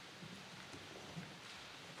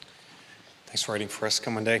Thanks for reading for us.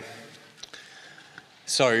 Come on, Dave.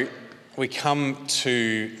 So we come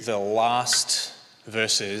to the last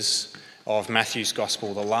verses of Matthew's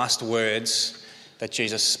Gospel, the last words that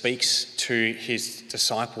Jesus speaks to his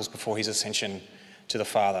disciples before his ascension to the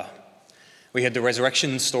Father. We had the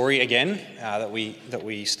resurrection story again that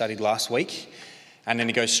we studied last week, and then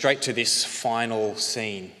it goes straight to this final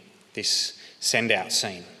scene, this send-out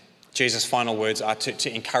scene. Jesus' final words are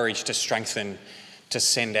to encourage, to strengthen, to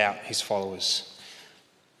send out his followers.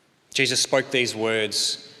 Jesus spoke these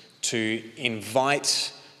words to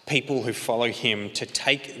invite people who follow him to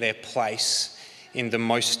take their place in the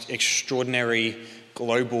most extraordinary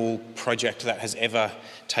global project that has ever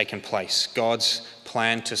taken place, God's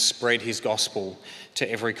plan to spread his gospel to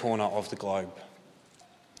every corner of the globe.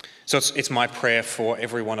 So it's my prayer for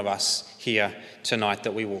every one of us here tonight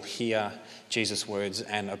that we will hear Jesus' words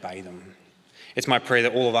and obey them. It's my prayer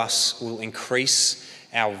that all of us will increase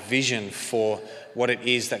our vision for what it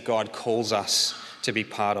is that God calls us to be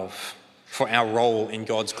part of, for our role in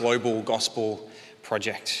God's global gospel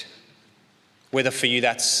project. Whether for you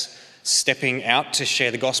that's stepping out to share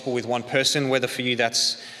the gospel with one person, whether for you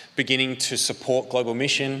that's beginning to support global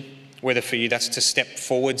mission, whether for you that's to step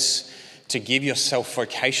forwards to give yourself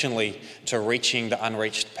vocationally to reaching the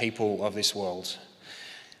unreached people of this world.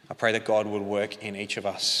 I pray that God would work in each of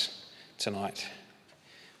us tonight.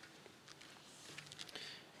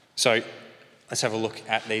 So let's have a look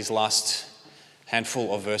at these last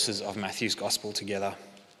handful of verses of Matthew's Gospel together.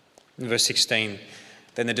 In verse 16,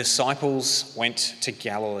 then the disciples went to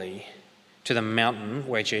Galilee, to the mountain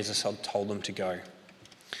where Jesus had told them to go.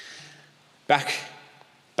 Back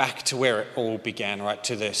to where it all began, right?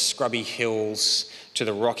 To the scrubby hills, to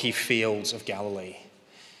the rocky fields of Galilee.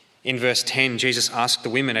 In verse 10, Jesus asked the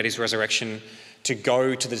women at his resurrection to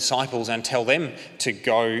go to the disciples and tell them to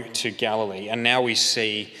go to Galilee. And now we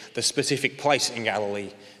see the specific place in Galilee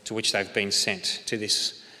to which they've been sent, to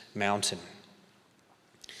this mountain.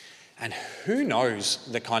 And who knows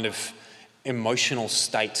the kind of emotional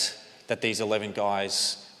state that these 11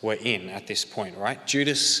 guys were in at this point, right?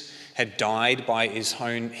 Judas had died by his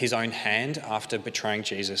own hand after betraying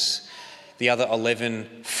Jesus. The other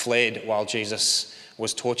 11 fled while Jesus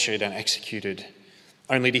was tortured and executed,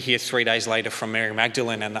 only to hear 3 days later from Mary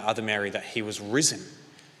Magdalene and the other Mary that he was risen,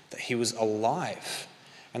 that he was alive,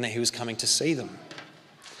 and that he was coming to see them.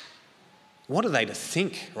 What are they to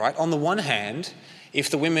think, right? On the one hand, if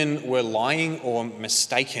the women were lying or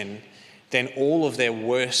mistaken, then all of their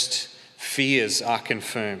worst fears are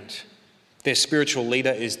confirmed. Their spiritual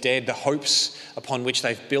leader is dead. The hopes upon which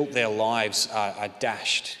they've built their lives are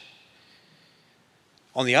dashed.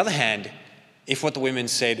 On the other hand, if what the women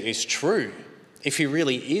said is true, if he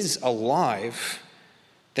really is alive,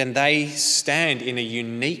 then they stand in a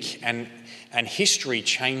unique and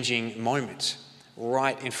history-changing moment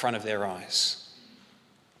right in front of their eyes.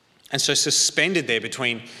 And so suspended there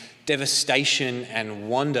between devastation and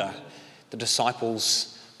wonder, the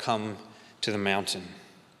disciples come to the mountain.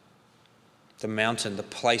 The mountain, the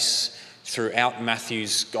place throughout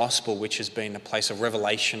Matthew's Gospel, which has been a place of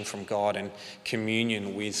revelation from God and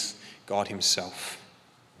communion with God himself.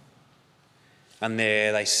 And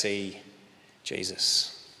there they see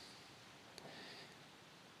Jesus.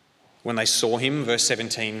 When they saw him, verse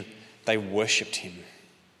 17, they worshipped him.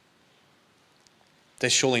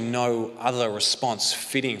 There's surely no other response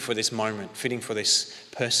fitting for this moment, fitting for this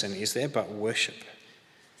person, is there, but worship.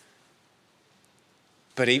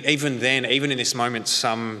 But even then, even in this moment,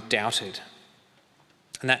 some doubted.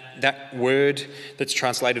 And that word that's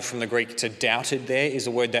translated from the Greek to doubted there is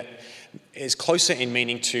a word that is closer in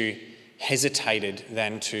meaning to hesitated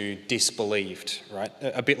than to disbelieved, right?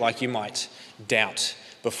 A bit like you might doubt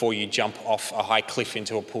before you jump off a high cliff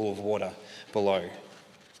into a pool of water below.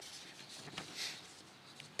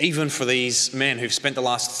 Even for these men who've spent the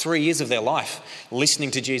last 3 years of their life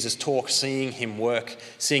listening to Jesus talk, seeing him work,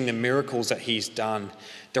 seeing the miracles that he's done,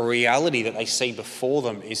 the reality that they see before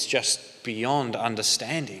them is just beyond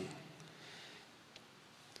understanding.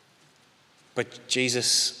 But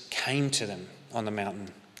Jesus came to them on the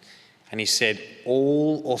mountain and he said,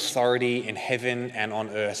 "All authority in heaven and on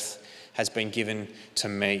earth has been given to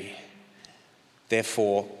me.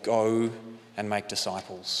 Therefore, go and make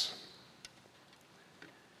disciples."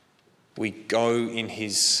 We go in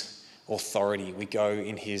his authority. We go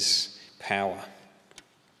in his power.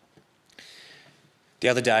 The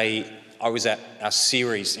other day, I was at a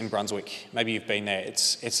series in Brunswick. Maybe you've been there.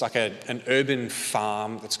 It's like an urban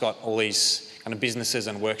farm that's got all these kind of businesses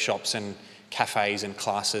and workshops and cafes and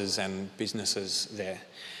classes and businesses there.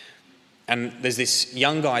 And there's this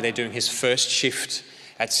young guy there doing his first shift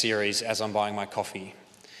at Ceres as I'm buying my coffee.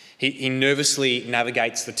 He nervously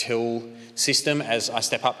navigates the till system as I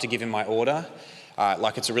step up to give him my order.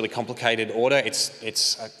 Like it's a really complicated order.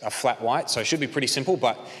 It's a flat white, so it should be pretty simple,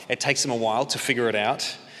 but it takes him a while to figure it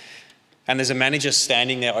out. And there's a manager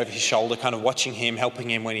standing there over his shoulder, kind of watching him,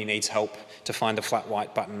 helping him when he needs help to find the flat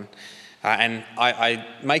white button. And I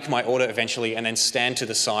make my order eventually and then stand to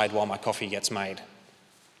the side while my coffee gets made.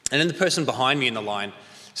 And then the person behind me in the line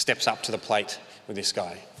steps up to the plate with this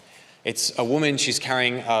guy. It's a woman, she's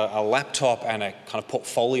carrying a laptop and a kind of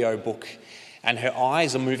portfolio book, and her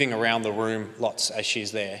eyes are moving around the room lots as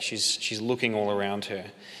she's there. She's looking all around her.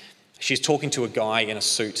 She's talking to a guy in a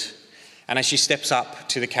suit, and as she steps up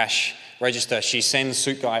to the cash register, she sends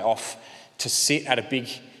suit guy off to sit at a big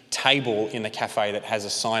table in the cafe that has a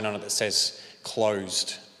sign on it that says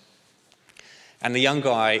closed. And the young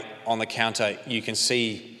guy on the counter, you can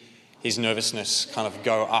see his nervousness kind of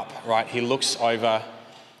go up, right? He looks over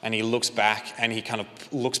and he looks back and he kind of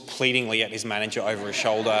looks pleadingly at his manager over his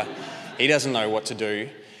shoulder. He doesn't know what to do.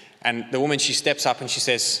 And the woman, she steps up and she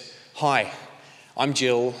says, "Hi, I'm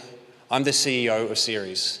Jill. I'm the CEO of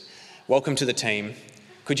Series. Welcome to the team.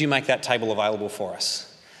 Could you make that table available for us?"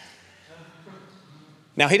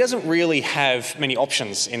 Now, he doesn't really have many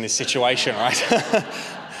options in this situation, right?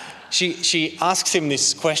 She asks him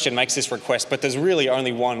this question, makes this request, but there's really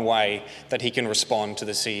only one way that he can respond to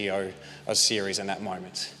the CEO of Series in that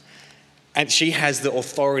moment. And she has the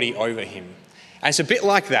authority over him. And it's a bit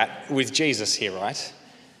like that with Jesus here, right?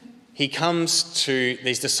 He comes to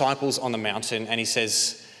these disciples on the mountain and he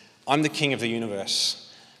says, "I'm the king of the universe.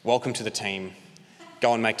 Welcome to the team.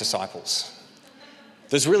 Go and make disciples."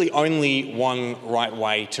 There's really only one right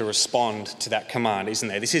way to respond to that command, isn't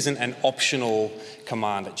there? This isn't an optional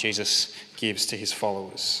command that Jesus gives to his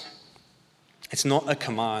followers. It's not a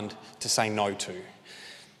command to say no to.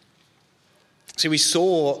 See, we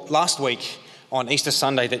saw last week on Easter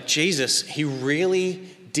Sunday that Jesus, he really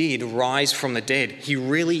did rise from the dead. He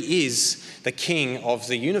really is the King of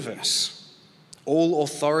the universe. All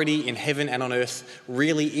authority in heaven and on earth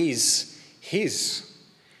really is his.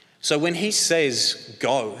 So when he says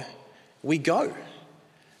go, we go.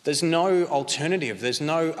 There's no alternative. There's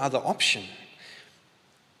no other option.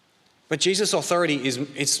 But Jesus' authority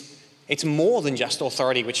it's more than just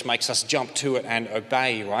authority which makes us jump to it and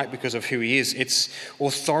obey, right, because of who he is. It's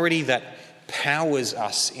authority that powers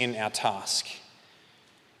us in our task.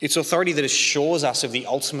 It's authority that assures us of the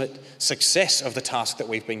ultimate success of the task that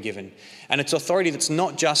we've been given. And it's authority that's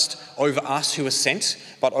not just over us who are sent,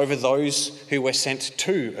 but over those who we're sent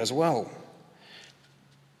to as well.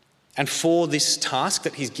 And for this task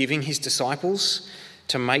that he's giving his disciples,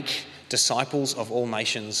 to make disciples of all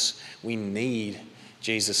nations, we need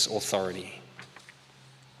Jesus' authority.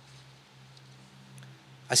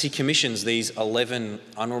 As he commissions these 11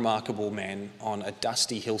 unremarkable men on a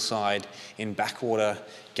dusty hillside in backwater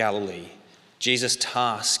Galilee, Jesus'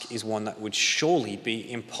 task is one that would surely be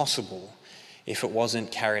impossible if it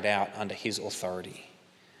wasn't carried out under his authority.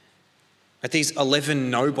 At these 11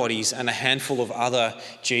 nobodies and a handful of other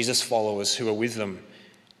Jesus followers who are with them,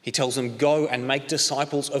 he tells them, "Go and make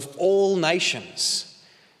disciples of all nations,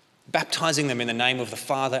 baptizing them in the name of the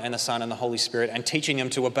Father and the Son and the Holy Spirit, and teaching them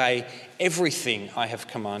to obey everything I have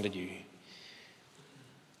commanded you."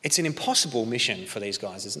 It's an impossible mission for these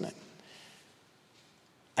guys, isn't it?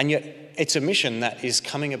 And yet it's a mission that is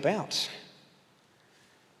coming about.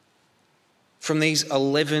 From these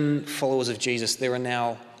 11 followers of Jesus, there are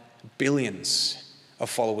now billions of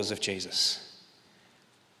followers of Jesus.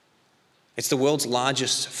 It's the world's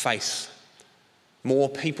largest faith. More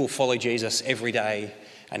people follow Jesus every day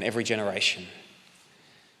and every generation.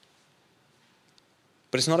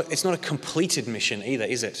 But it's not a completed mission either,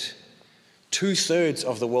 is it? 2/3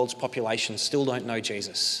 of the world's population still don't know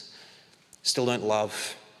Jesus, still don't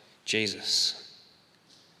love Jesus.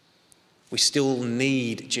 We still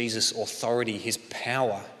need Jesus' authority, his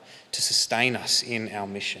power to sustain us in our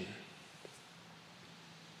mission.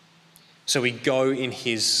 So we go in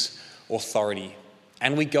his authority,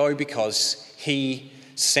 and we go because he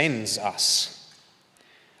sends us.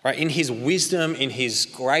 Right? In his wisdom, in his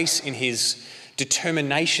grace, in his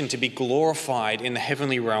determination to be glorified in the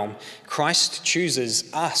heavenly realm, Christ chooses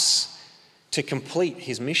us to complete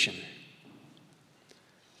his mission.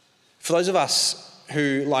 For those of us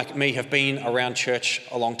who, like me, have been around church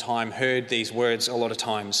a long time, heard these words a lot of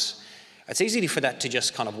times, it's easy for that to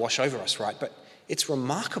just kind of wash over us, right? But it's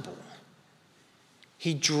remarkable.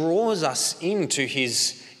 He draws us into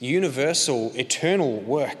his universal, eternal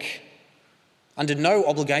work under no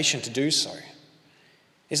obligation to do so.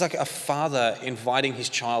 It's like a father inviting his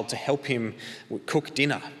child to help him cook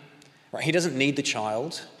dinner. Right? He doesn't need the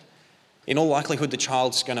child. In all likelihood, the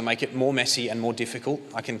child's going to make it more messy and more difficult.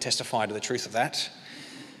 I can testify to the truth of that.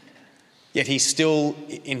 Yet he still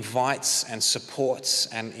invites and supports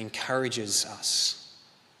and encourages us.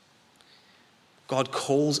 God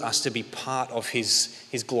calls us to be part of his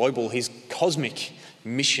global, his cosmic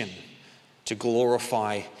mission to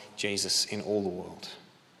glorify Jesus in all the world.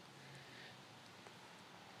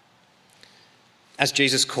 As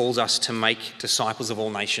Jesus calls us to make disciples of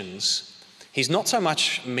all nations, he's not so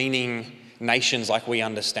much meaning nations like we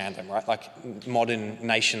understand them, right? Like modern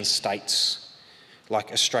nation states,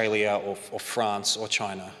 like Australia or France or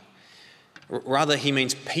China. Rather, he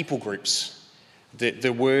means people groups.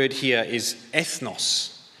 The word here is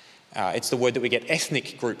ethnos. It's the word that we get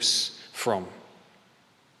ethnic groups from.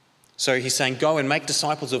 So he's saying, go and make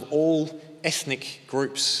disciples of all ethnic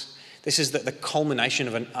groups. This is the culmination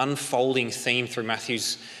of an unfolding theme through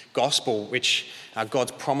Matthew's gospel, which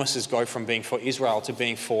God's promises go from being for Israel to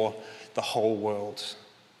being for the whole world.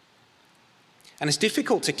 And it's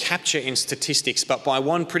difficult to capture in statistics, but by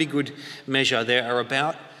one pretty good measure, there are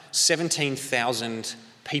about 17,000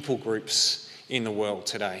 people groups in the world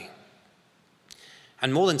today.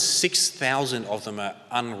 And more than 6,000 of them are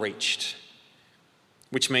unreached,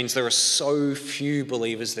 which means there are so few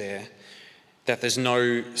believers there that there's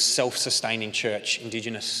no self-sustaining church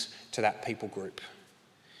indigenous to that people group.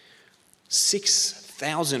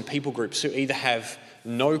 6,000 people groups who either have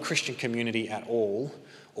no Christian community at all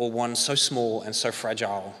or one so small and so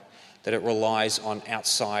fragile that it relies on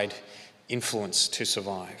outside influence to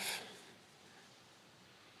survive.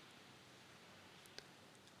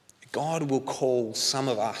 God will call some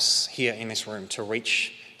of us here in this room to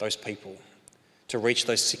reach those people, to reach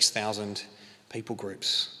those 6,000 people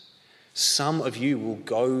groups. Some of you will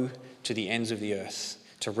go to the ends of the earth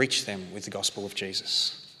to reach them with the gospel of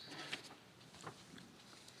Jesus.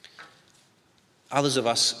 Others of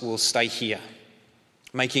us will stay here,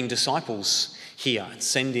 making disciples here,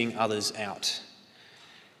 sending others out.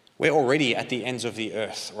 We're already at the ends of the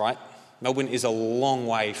earth, right? Melbourne is a long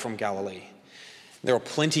way from Galilee. There are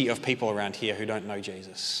plenty of people around here who don't know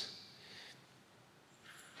Jesus.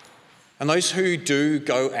 And those who do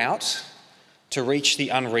go out to reach the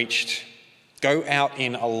unreached go out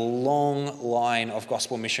in a long line of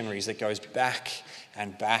gospel missionaries that goes back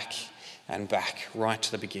and back and back, right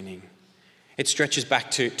to the beginning. It stretches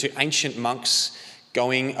back to ancient monks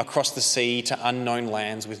going across the sea to unknown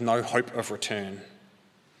lands with no hope of return.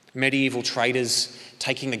 Medieval traders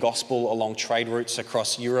taking the gospel along trade routes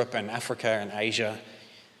across Europe and Africa and Asia.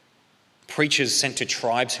 Preachers sent to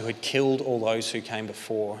tribes who had killed all those who came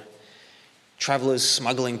before. Travellers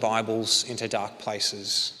smuggling Bibles into dark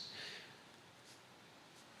places.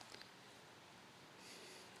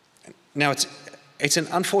 Now, it's an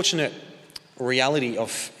unfortunate reality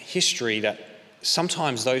of history that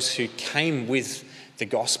sometimes those who came with the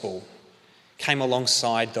gospel came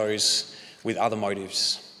alongside those with other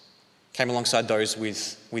motives, came alongside those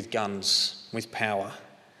with guns, with power.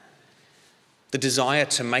 The desire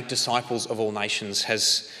to make disciples of all nations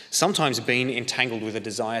has sometimes been entangled with a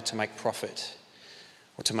desire to make profit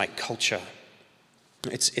or to make culture.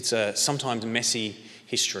 It's a sometimes messy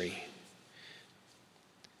history.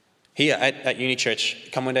 Here at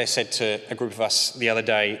UniChurch, Kamwende said to a group of us the other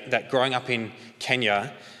day that growing up in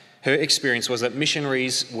Kenya, her experience was that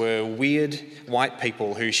missionaries were weird white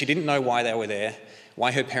people who she didn't know why they were there,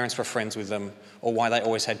 why her parents were friends with them, or why they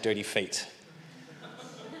always had dirty feet.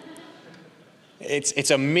 It's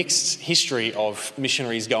a mixed history of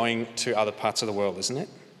missionaries going to other parts of the world, isn't it?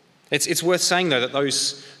 It's worth saying, though, that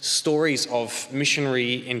those stories of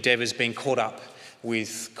missionary endeavours being caught up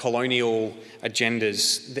with colonial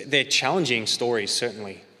agendas, they're challenging stories,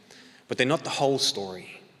 certainly, but they're not the whole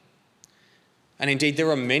story. And indeed, there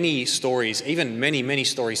are many stories, even many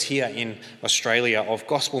stories here in Australia of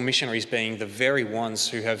gospel missionaries being the very ones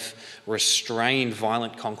who have restrained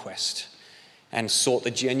violent conquest and sought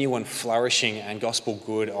the genuine flourishing and gospel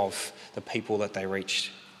good of the people that they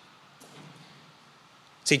reached.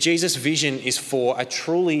 See, Jesus' vision is for a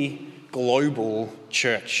truly global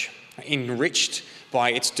church, enriched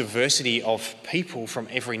by its diversity of people from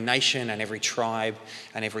every nation and every tribe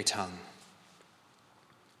and every tongue.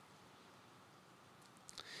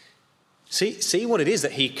 See what it is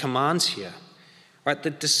that he commands here, right? The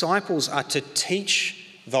disciples are to teach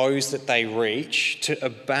those that they reach to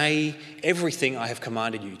obey everything I have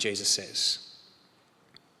commanded you, Jesus says.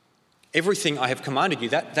 Everything I have commanded you,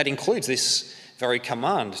 that includes this very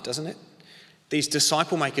command, doesn't it? These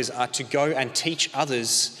disciple makers are to go and teach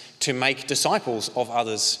others to make disciples of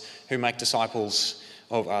others who make disciples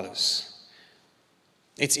of others.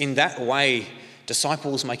 It's in that way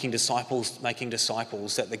disciples making disciples making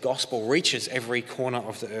disciples, that the gospel reaches every corner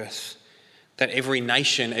of the earth, that every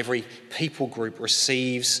nation, every people group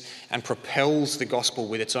receives and propels the gospel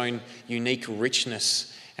with its own unique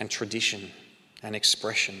richness and tradition and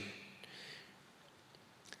expression.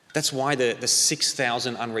 That's why the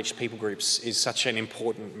 6,000 unreached people groups is such an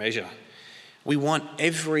important measure. We want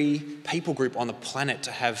every people group on the planet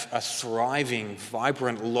to have a thriving,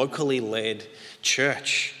 vibrant, locally led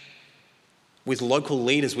church with local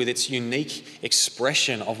leaders, with its unique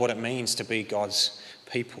expression of what it means to be God's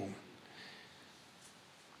people.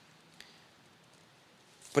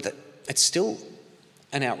 But it's still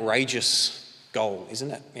an outrageous goal,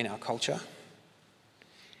 isn't it, in our culture?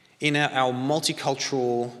 In our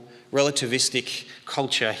multicultural, relativistic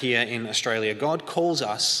culture here in Australia, God calls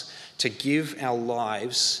us to give our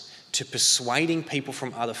lives to persuading people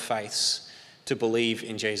from other faiths to believe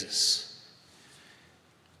in Jesus.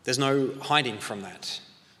 There's no hiding from that.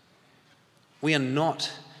 We are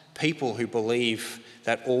not people who believe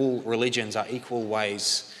that all religions are equal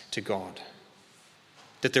ways to God,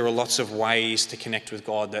 that there are lots of ways to connect with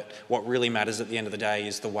God, that what really matters at the end of the day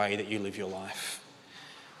is the way that you live your life.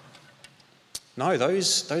 No,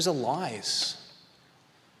 those are lies.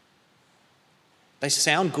 They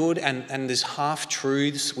sound good and there's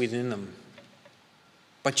half-truths within them.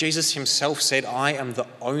 But Jesus himself said, I am the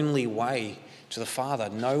only way to the Father.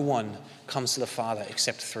 No one comes to the Father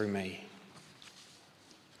except through me.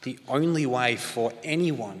 The only way for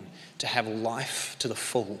anyone to have life to the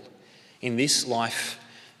full in this life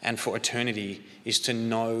and for eternity is to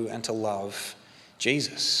know and to love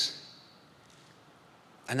Jesus.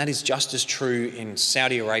 And that is just as true in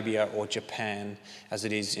Saudi Arabia or Japan as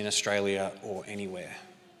it is in Australia or anywhere.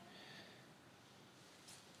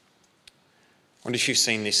 I wonder if you've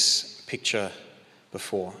seen this picture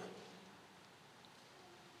before.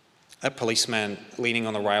 That policeman leaning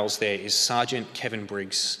on the rails there is Sergeant Kevin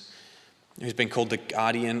Briggs, who's been called the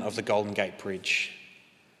guardian of the Golden Gate Bridge.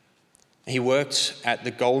 He worked at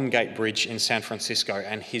the Golden Gate Bridge in San Francisco,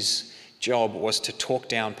 and his job was to talk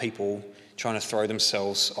down people trying to throw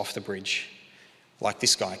themselves off the bridge, like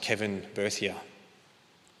this guy, Kevin Berthier.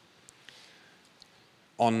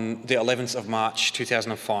 On the 11th of March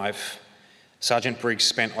 2005, Sergeant Briggs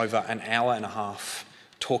spent over an hour and a half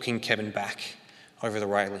talking Kevin back over the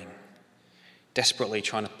railing, desperately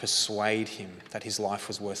trying to persuade him that his life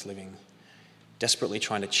was worth living, desperately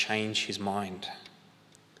trying to change his mind.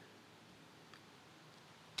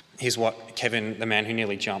 Here's what Kevin, the man who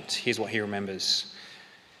nearly jumped, here's what he remembers.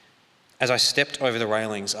 As I stepped over the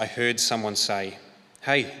railings, I heard someone say,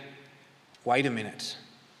 "Hey, wait a minute."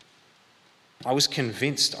 I was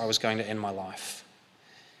convinced I was going to end my life.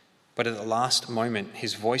 But at the last moment,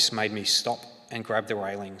 his voice made me stop and grab the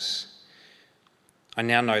railings. I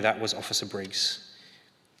now know that was Officer Briggs.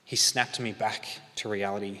 He snapped me back to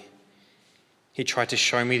reality. He tried to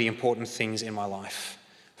show me the important things in my life,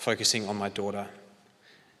 focusing on my daughter.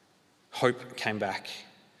 Hope came back.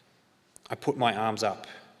 I put my arms up,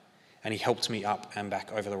 and he helped me up and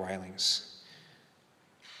back over the railings.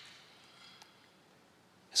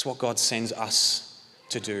 It's what God sends us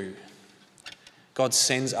to do. God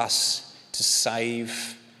sends us to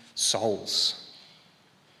save souls.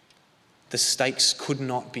 The stakes could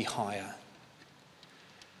not be higher.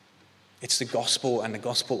 It's the gospel and the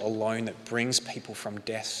gospel alone that brings people from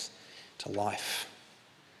death to life.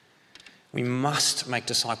 We must make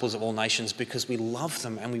disciples of all nations because we love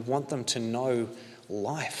them and we want them to know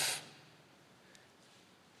life.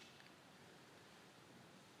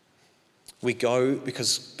 We go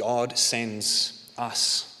because God sends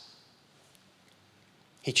us.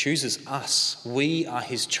 He chooses us. We are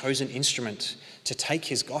his chosen instrument to take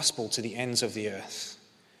his gospel to the ends of the earth.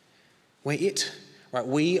 We're it, right?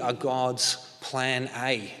 We are God's plan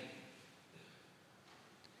A.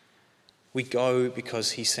 We go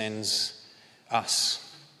because he sends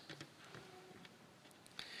us.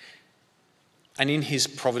 And in his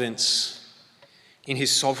providence, in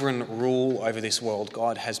his sovereign rule over this world,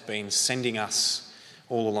 God has been sending us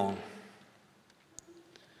all along.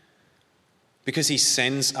 Because he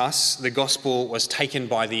sends us, the gospel was taken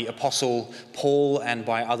by the Apostle Paul and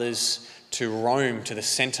by others to Rome, to the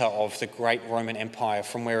centre of the great Roman Empire,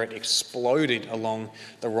 from where it exploded along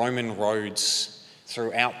the Roman roads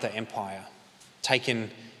throughout the empire,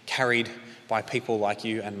 carried by people like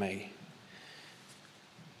you and me.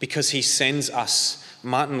 Because he sends us,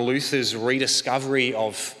 Martin Luther's rediscovery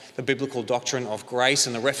of the biblical doctrine of grace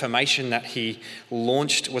and the Reformation that he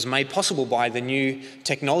launched was made possible by the new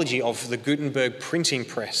technology of the Gutenberg printing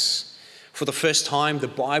press. For the first time, the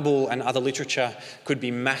Bible and other literature could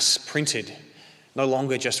be mass printed no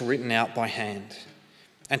longer just written out by hand,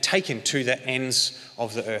 and taken to the ends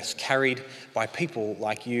of the earth, carried by people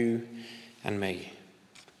like you and me.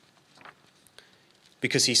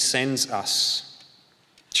 Because he sends us.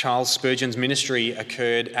 Charles Spurgeon's ministry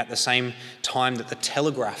occurred at the same time that the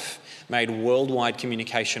telegraph made worldwide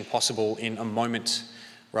communication possible in a moment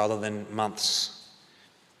rather than months.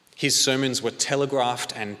 His sermons were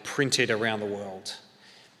telegraphed and printed around the world.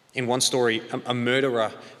 In one story, a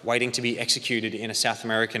murderer waiting to be executed in a South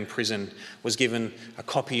American prison was given a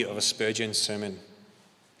copy of a Spurgeon sermon,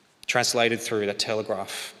 translated through the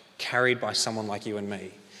telegraph, carried by someone like you and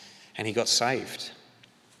me, and he got saved.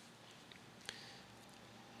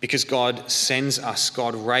 Because God sends us,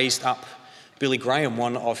 God raised up Billy Graham,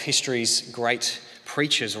 one of history's great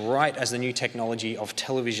preachers, right as the new technology of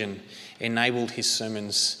television enabled his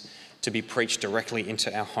sermons to be preached directly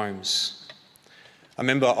into our homes. A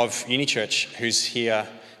member of UniChurch who's here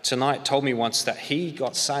tonight told me once that he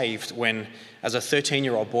got saved when, as a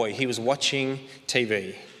 13-year-old boy, he was watching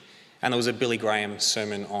TV and there was a Billy Graham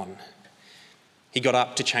sermon on. He got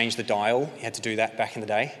up to change the dial. He had to do that back in the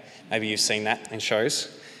day. Maybe you've seen that in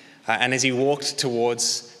shows. And as he walked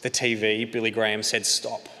towards the TV, Billy Graham said,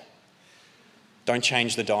 "Stop. Don't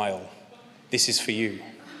change the dial. This is for you."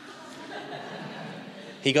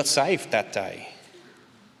 He got saved that day.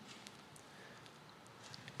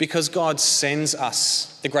 Because God sends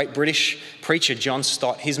us. The great British preacher John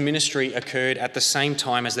Stott, his ministry occurred at the same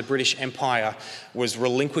time as the British Empire was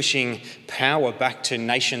relinquishing power back to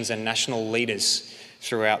nations and national leaders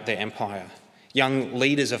throughout their empire. Young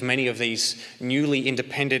leaders of many of these newly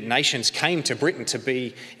independent nations came to Britain to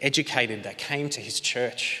be educated. They came to his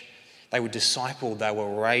church. They were discipled. They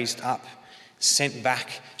were raised up, sent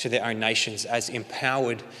back to their own nations as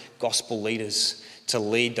empowered gospel leaders to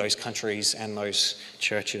lead those countries and those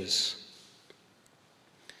churches.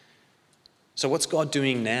 So what's God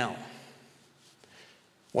doing now?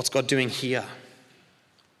 What's God doing here?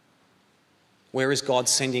 Where is God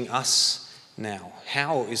sending us now?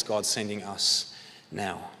 How is God sending us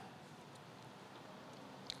now?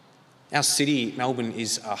 Our city, Melbourne,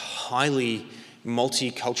 is a highly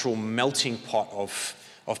multicultural melting pot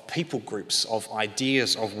of people groups, of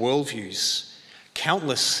ideas, of worldviews.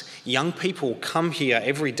 Countless young people come here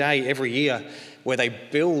every day, every year, where they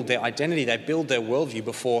build their identity, they build their worldview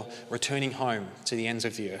before returning home to the ends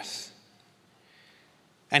of the earth.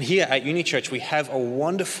 And here at UniChurch, we have a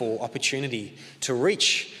wonderful opportunity to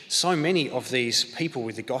reach so many of these people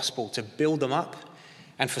with the gospel, to build them up,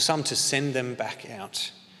 and for some to send them back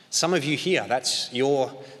out. Some of you here, that's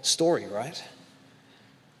your story, right?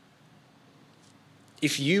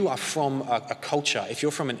 If you are from a culture, if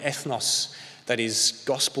you're from an ethnos that is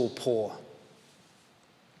gospel poor,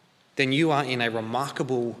 then you are in a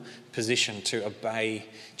remarkable position to obey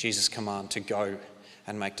Jesus' command to go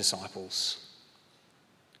and make disciples.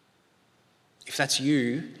 If that's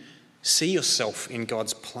you, see yourself in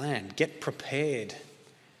God's plan. Get prepared.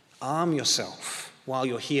 Arm yourself while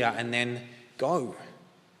you're here and then go.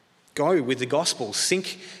 Go with the gospel.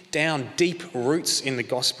 Sink down deep roots in the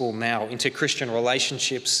gospel now, into Christian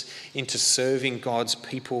relationships, into serving God's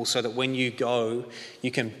people, so that when you go,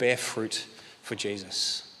 you can bear fruit for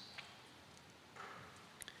Jesus.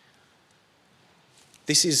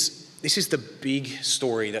 This is the big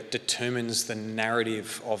story that determines the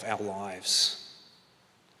narrative of our lives.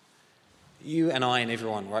 You and I and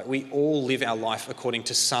everyone, right? We all live our life according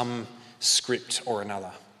to some script or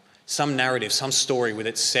another. Some narrative, some story with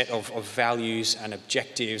its set of values and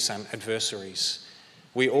objectives and adversaries.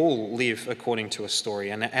 We all live according to a story,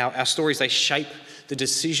 and our stories, they shape the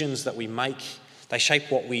decisions that we make. They shape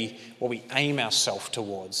what we aim ourselves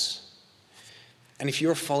towards. And if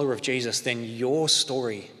you're a follower of Jesus, then your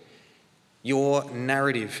story, your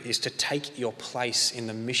narrative is to take your place in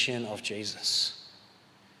the mission of Jesus.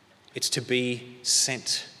 It's to be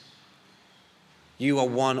sent. You are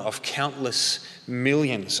one of countless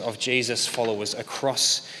millions of Jesus followers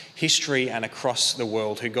across history and across the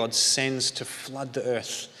world who God sends to flood the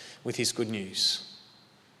earth with his good news.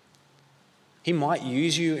 He might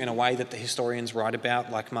use you in a way that the historians write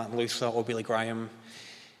about, like Martin Luther or Billy Graham.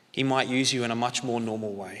 He might use you in a much more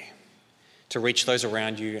normal way to reach those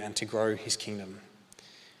around you and to grow his kingdom.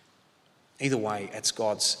 Either way, it's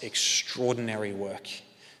God's extraordinary work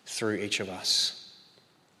through each of us.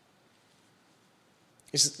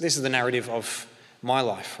 This is the narrative of my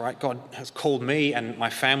life, right? God has called me and my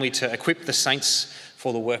family to equip the saints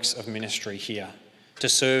for the works of ministry here, to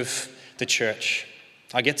serve the church.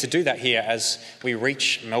 I get to do that here as we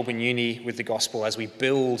reach Melbourne Uni with the gospel, as we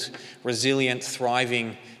build resilient,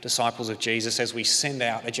 thriving disciples of Jesus, as we send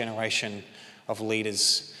out a generation of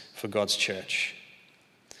leaders for God's church.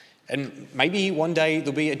 And maybe one day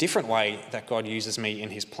there'll be a different way that God uses me in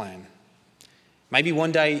his plan. Maybe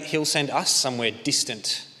one day he'll send us somewhere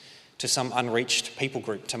distant to some unreached people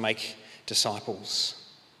group to make disciples.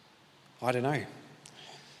 I don't know.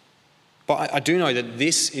 But I do know that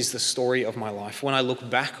this is the story of my life. When I look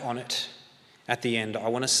back on it at the end, I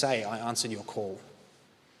want to say I answered your call.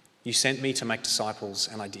 You sent me to make disciples,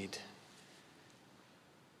 and I did.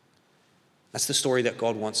 That's the story that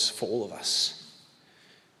God wants for all of us.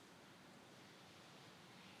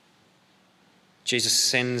 Jesus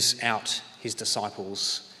sends out his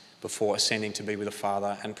disciples before ascending to be with the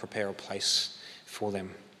Father and prepare a place for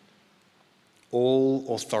them. All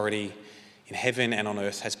authority in heaven and on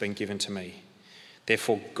earth has been given to me.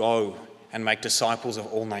 Therefore, go and make disciples of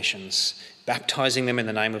all nations, baptizing them in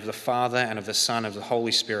the name of the Father and of the Son and of the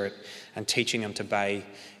Holy Spirit, and teaching them to obey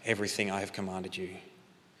everything I have commanded you.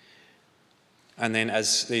 And then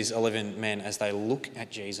as these 11 men, as they look at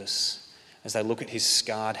Jesus, as they look at his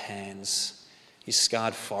scarred hands, his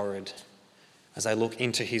scarred forehead, as they look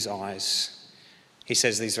into his eyes, he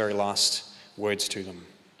says these very last words to them.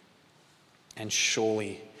 And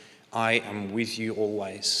surely I am with you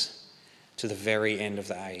always to the very end of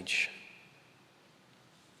the age.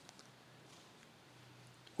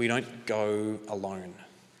 We don't go alone.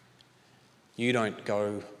 You don't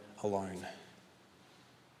go alone.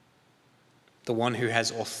 The one who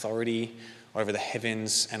has authority over the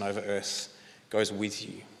heavens and over earth goes with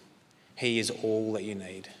you. He is all that you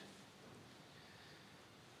need.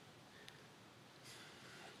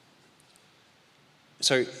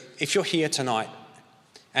 So if you're here tonight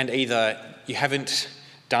and either you haven't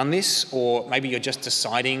done this or maybe you're just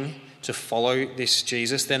deciding to follow this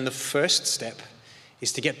Jesus, then the first step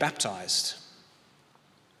is to get baptized.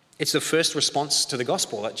 It's the first response to the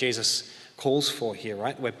gospel that Jesus calls for here,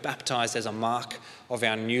 right? We're baptized as a mark of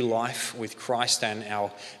our new life with Christ and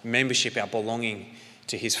our membership, our belonging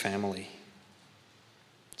to his family.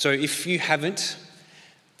 So if you haven't,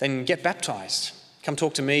 then get baptized. Come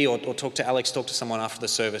talk to me or talk to Alex, talk to someone after the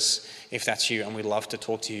service if that's you, and we'd love to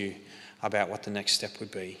talk to you about what the next step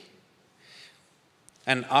would be.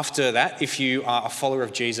 And after that, if you are a follower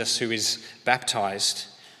of Jesus who is baptized,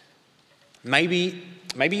 maybe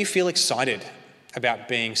you feel excited about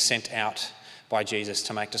being sent out by Jesus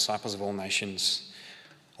to make disciples of all nations,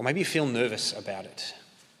 or maybe you feel nervous about it.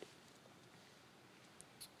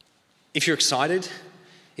 If you're excited,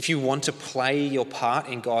 if you want to play your part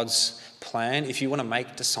in God's plan, if you want to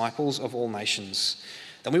make disciples of all nations,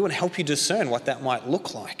 then we want to help you discern what that might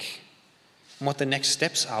look like and what the next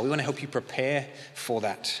steps are. We want to help you prepare for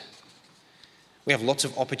that. We have lots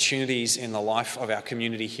of opportunities in the life of our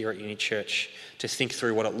community here at UniChurch to think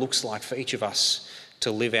through what it looks like for each of us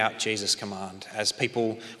to live out Jesus' command as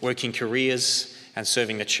people working careers and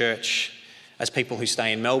serving the church, as people who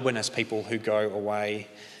stay in Melbourne, as people who go away,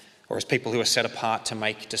 or as people who are set apart to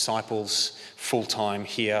make disciples full-time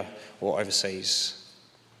here or overseas.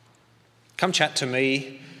 Come chat to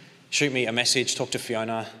me, shoot me a message, talk to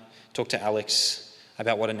Fiona, talk to Alex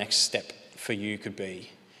about what a next step for you could be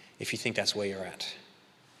if you think that's where you're at.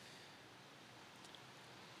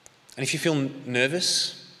 And if you feel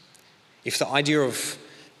nervous, if the idea of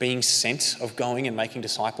being sent, of going and making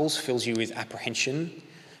disciples fills you with apprehension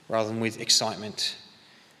rather than with excitement,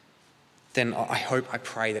 then I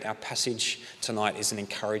pray that our passage tonight is an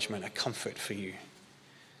encouragement, a comfort for you.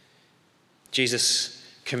 Jesus'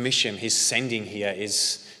 commission, his sending here,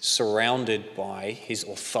 is surrounded by his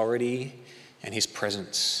authority and his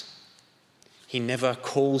presence. He never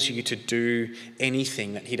calls you to do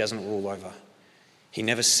anything that he doesn't rule over. He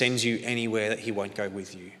never sends you anywhere that he won't go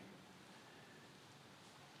with you.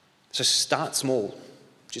 So start small.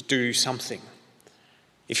 Just do something.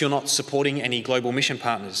 If you're not supporting any global mission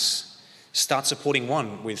partners, start supporting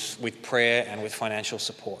one with prayer and with financial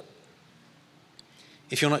support.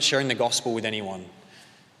 If you're not sharing the gospel with anyone,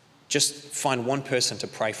 just find one person to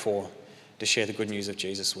pray for, to share the good news of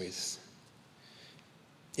Jesus with.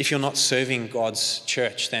 If you're not serving God's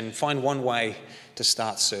church, then find one way to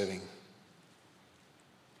start serving.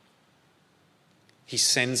 He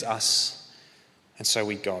sends us, and so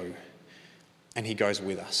we go, and he goes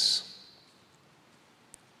with us.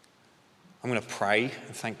 I'm going to pray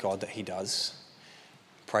and thank God that he does.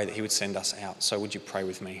 Pray that he would send us out. So would you pray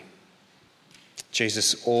with me?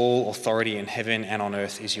 Jesus, all authority in heaven and on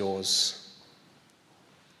earth is yours.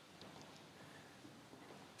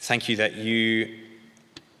 Thank you that you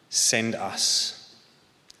send us.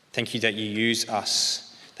 Thank you that you use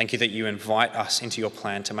us. Thank you that you invite us into your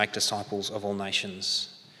plan to make disciples of all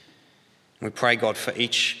nations. We pray, God, for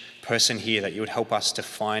each person here that you would help us to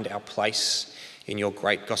find our place in your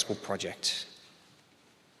great gospel project.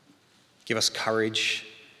 Give us courage.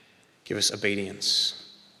 Give us obedience.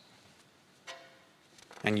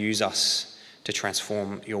 And use us to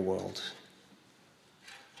transform your world.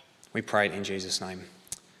 We pray it in Jesus' name.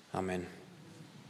 Amen.